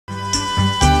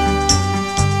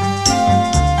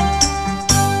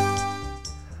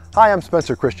Hi, I'm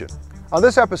Spencer Christian. On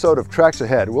this episode of Tracks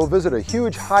Ahead, we'll visit a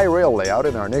huge high rail layout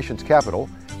in our nation's capital.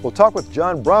 We'll talk with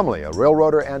John Bromley, a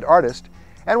railroader and artist,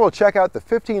 and we'll check out the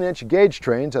 15-inch gauge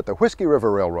trains at the Whiskey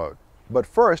River Railroad. But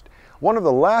first, one of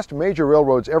the last major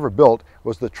railroads ever built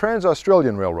was the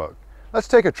Trans-Australian Railroad. Let's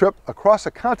take a trip across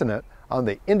a continent on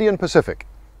the Indian Pacific.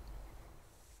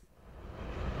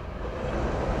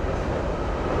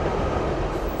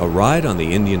 A ride on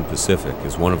the Indian Pacific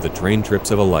is one of the train trips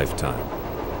of a lifetime.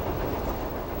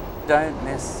 Don't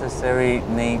necessarily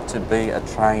need to be a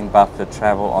train buff to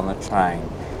travel on the train.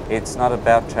 It's not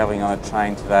about travelling on a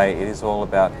train today, it is all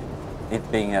about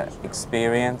it being an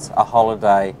experience, a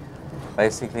holiday.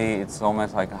 Basically, it's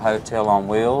almost like a hotel on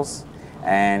wheels,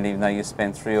 and even though you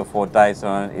spend 3 or 4 days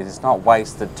on it, it is not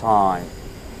wasted time.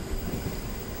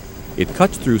 It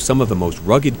cuts through some of the most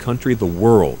rugged country the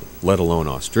world, let alone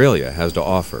Australia, has to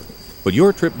offer. But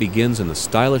your trip begins in the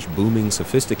stylish, booming,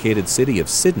 sophisticated city of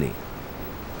Sydney.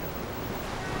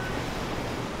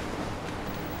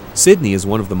 Sydney is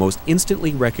one of the most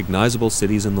instantly recognizable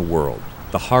cities in the world.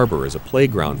 The harbour is a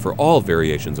playground for all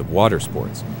variations of water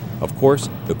sports. Of course,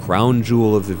 the crown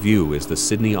jewel of the view is the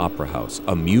Sydney Opera House,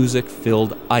 a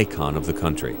music-filled icon of the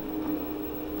country.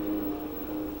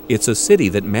 It's a city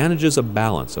that manages a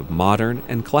balance of modern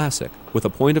and classic, with a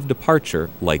point of departure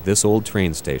like this old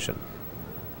train station.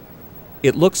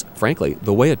 It looks, frankly,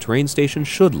 the way a train station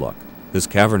should look. This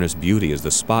cavernous beauty is the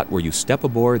spot where you step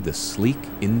aboard the sleek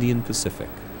Indian Pacific.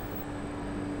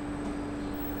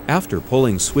 After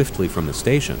pulling swiftly from the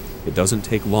station, it doesn't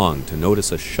take long to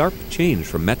notice a sharp change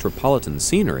from metropolitan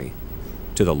scenery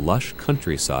to the lush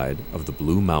countryside of the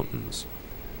Blue Mountains.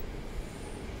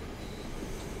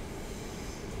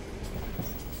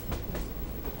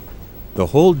 The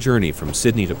whole journey from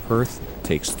Sydney to Perth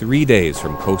takes 3 days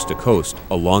from coast to coast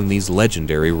along these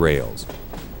legendary rails.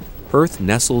 Perth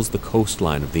nestles the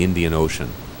coastline of the Indian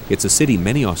Ocean. It's a city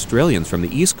many Australians from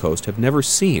the East Coast have never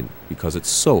seen because it's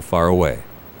so far away.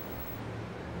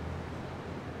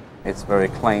 It's a very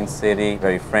clean city,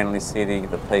 very friendly city.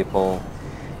 The people,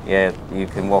 you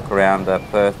can walk around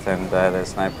Perth and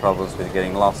there's no problems with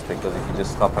getting lost, because if you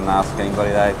just stop and ask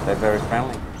anybody, they're very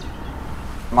friendly.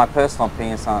 My personal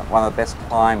opinion, it's one of the best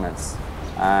climates.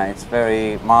 It's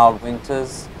very mild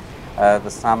winters, the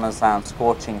summers aren't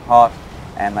scorching hot,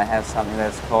 and they have something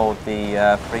that's called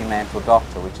the Fremantle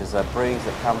Doctor, which is a breeze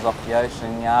that comes off the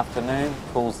ocean in the afternoon,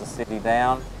 cools the city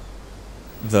down.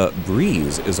 The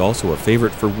breeze is also a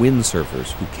favorite for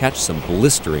windsurfers who catch some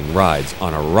blistering rides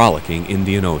on a rollicking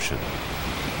Indian Ocean.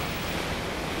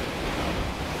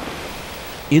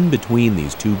 In between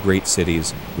these two great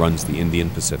cities runs the Indian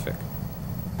Pacific.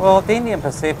 Well, the Indian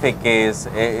Pacific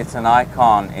it's an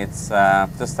icon. It's,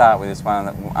 to start with, it's one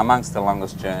of the, amongst the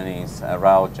longest journeys,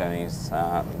 rail journeys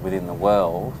within the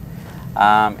world.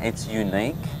 It's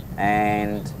unique,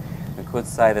 and we could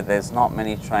say that there's not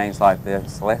many trains like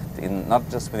this left, not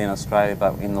just within Australia,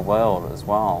 but in the world as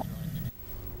well.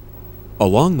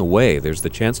 Along the way, there's the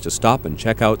chance to stop and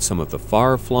check out some of the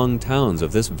far-flung towns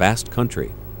of this vast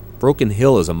country. Broken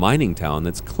Hill is a mining town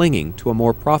that's clinging to a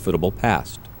more profitable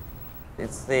past.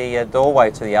 It's the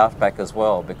doorway to the outback as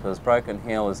well, because Broken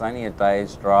Hill is only a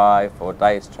day's drive or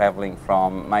days travelling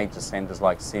from major centres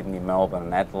like Sydney, Melbourne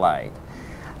and Adelaide.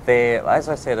 There, as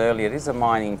I said earlier, it is a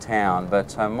mining town,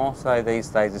 but more so these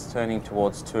days it's turning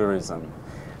towards tourism.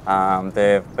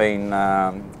 There have been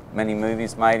many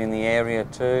movies made in the area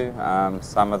too,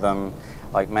 some of them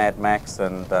like Mad Max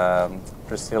and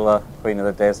Priscilla, Queen of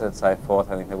the Desert, so forth.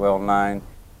 I think they're well known.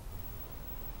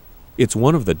 It's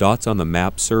one of the dots on the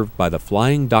map served by the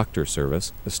Flying Doctor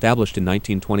Service, established in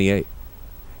 1928.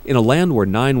 In a land where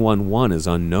 911 is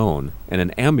unknown and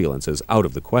an ambulance is out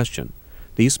of the question,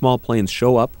 these small planes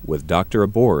show up with doctor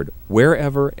aboard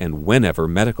wherever and whenever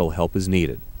medical help is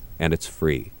needed, and it's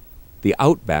free. The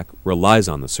Outback relies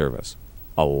on the service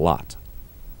a lot.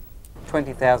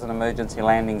 20,000 emergency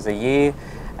landings a year,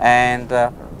 and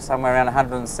somewhere around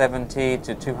 170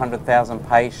 to 200,000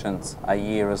 patients a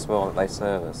year as well that they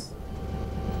service.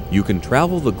 You can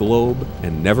travel the globe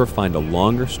and never find a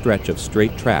longer stretch of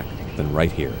straight track than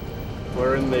right here.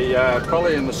 We're in the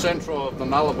probably in the central of the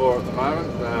Nullarbor at the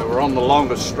moment. We're on the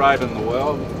longest strait in the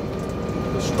world,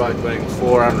 the strait being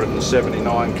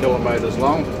 479 kilometres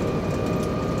long.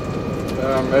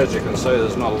 As you can see,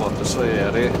 there's not a lot to see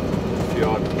out here. A few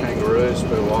odd kangaroos, a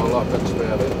bit of wildlife, that's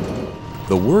about it.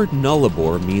 The word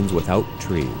Nullarbor means without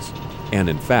trees, and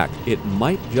in fact, it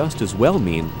might just as well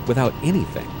mean without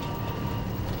anything.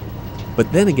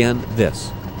 But then again,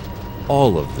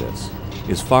 all of this,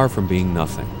 is far from being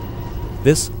nothing.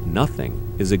 This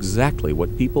nothing is exactly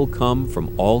what people come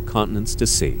from all continents to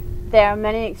see. There are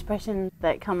many expressions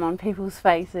that come on people's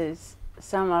faces.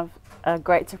 Some of a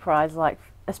great surprise, like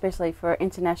especially for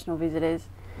international visitors,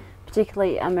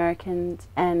 particularly Americans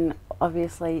and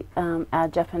obviously our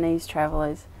Japanese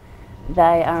travellers.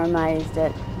 They are amazed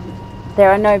at there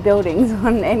are no buildings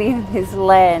on any of this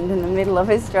land in the middle of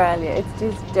Australia. It's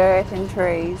just dirt and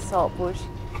trees, salt bush,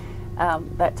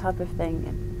 that type of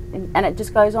thing, and it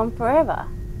just goes on forever.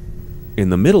 In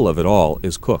the middle of it all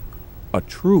is Cook, a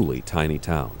truly tiny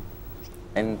town.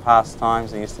 In past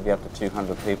times, there used to be up to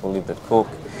 200 people lived at Cook.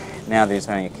 Now there's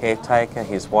only a caretaker,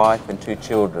 his wife and 2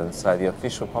 children, so the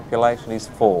official population is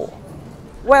 4.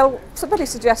 Well, somebody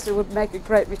suggested it would make a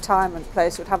great retirement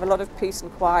place. It would have a lot of peace and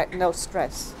quiet, no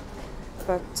stress.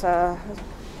 But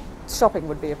shopping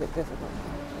would be a bit difficult.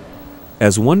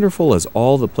 As wonderful as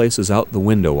all the places out the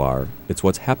window are, it's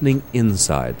what's happening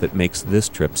inside that makes this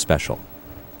trip special.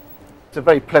 It's a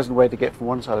very pleasant way to get from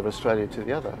one side of Australia to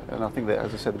the other, and I think that,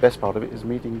 as I said, the best part of it is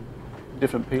meeting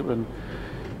different people and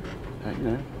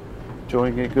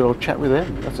enjoying a good old chat with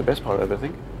them. That's the best part of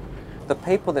everything. The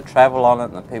people that travel on it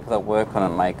and the people that work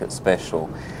on it make it special.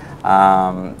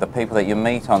 The people that you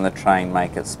meet on the train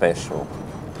make it special.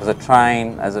 As a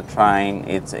train,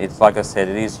 it's like I said,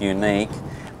 it is unique,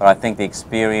 but I think the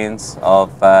experience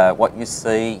of what you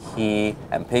see, hear,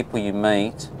 and people you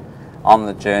meet on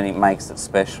the journey makes it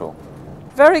special.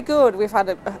 Very good. We've had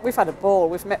a ball.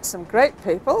 We've met some great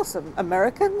people, some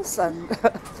Americans and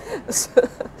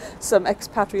some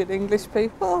expatriate English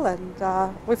people, and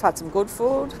we've had some good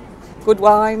food, good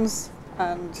wines,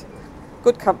 and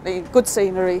good company, good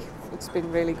scenery. It's been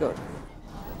really good.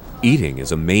 Eating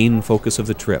is a main focus of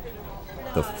the trip.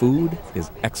 The food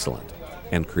is excellent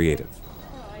and creative.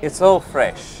 It's all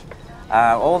fresh.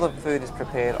 All the food is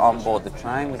prepared on board the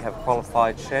train. We have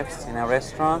qualified chefs in our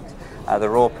restaurant. The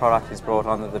raw product is brought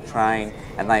onto the train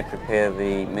and they prepare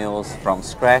the meals from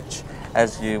scratch.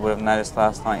 As you would have noticed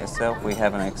last night yourself, we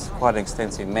have quite an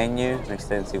extensive menu, an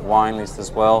extensive wine list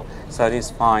as well. So it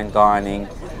is fine dining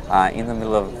in the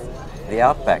middle of the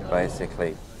outback,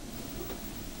 basically.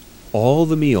 All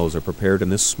the meals are prepared in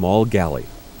this small galley.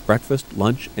 Breakfast,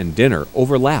 lunch, and dinner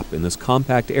overlap in this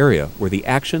compact area where the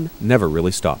action never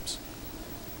really stops.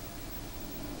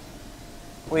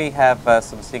 We have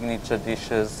some signature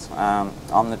dishes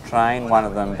on the train, one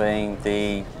of them being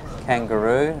the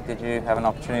kangaroo. Did you have an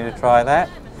opportunity to try that?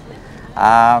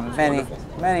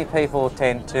 Many people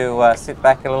tend to sit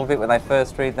back a little bit when they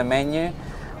first read the menu,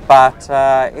 but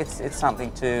it's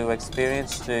something to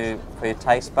experience for your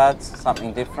taste buds,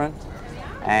 something different,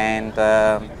 and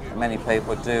many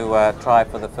people do try it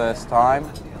for the first time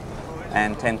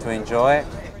and tend to enjoy it.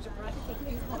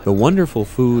 The wonderful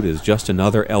food is just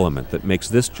another element that makes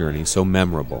this journey so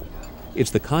memorable.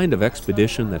 It's the kind of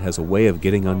expedition that has a way of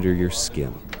getting under your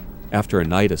skin. After a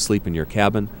night asleep in your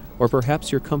cabin, or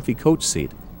perhaps your comfy coach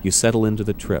seat, you settle into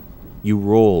the trip. You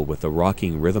roll with the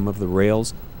rocking rhythm of the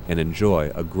rails and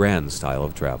enjoy a grand style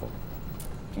of travel.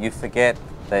 You forget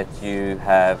that you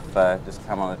have just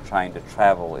come on a train to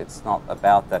travel. It's not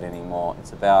about that anymore.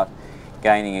 It's about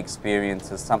gaining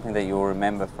experiences, something that you'll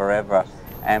remember forever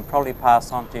and probably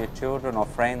pass on to your children or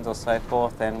friends or so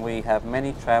forth. And we have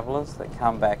many travellers that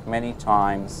come back many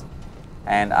times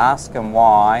and ask them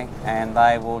why, and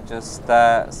they will just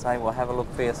say, well, have a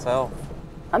look for yourself.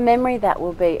 A memory that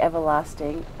will be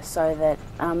everlasting, so that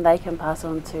they can pass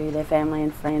on to their family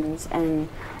and friends and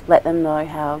let them know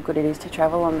how good it is to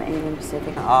travel on the Indian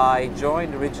Pacific.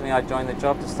 Originally I joined the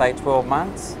job to stay 12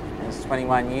 months. It's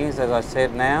 21 years, as I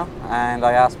said now, and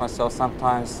I asked myself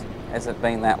sometimes, has it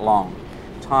been that long?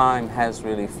 Time has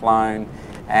really flown,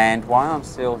 and why I'm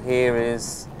still here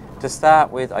is, to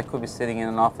start with, I could be sitting in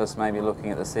an office maybe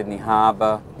looking at the Sydney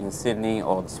Harbour in Sydney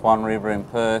or the Swan River in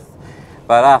Perth,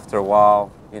 but after a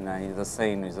while, the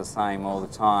scenery's the same all the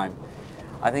time.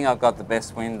 I think I've got the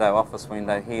best office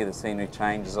window here. The scenery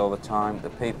changes all the time, the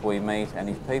people we meet, and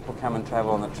if people come and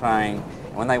travel on the train,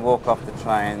 when they walk off the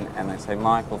train and they say,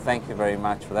 Michael, thank you very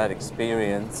much for that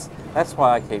experience, that's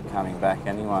why I keep coming back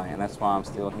anyway, and that's why I'm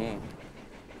still here.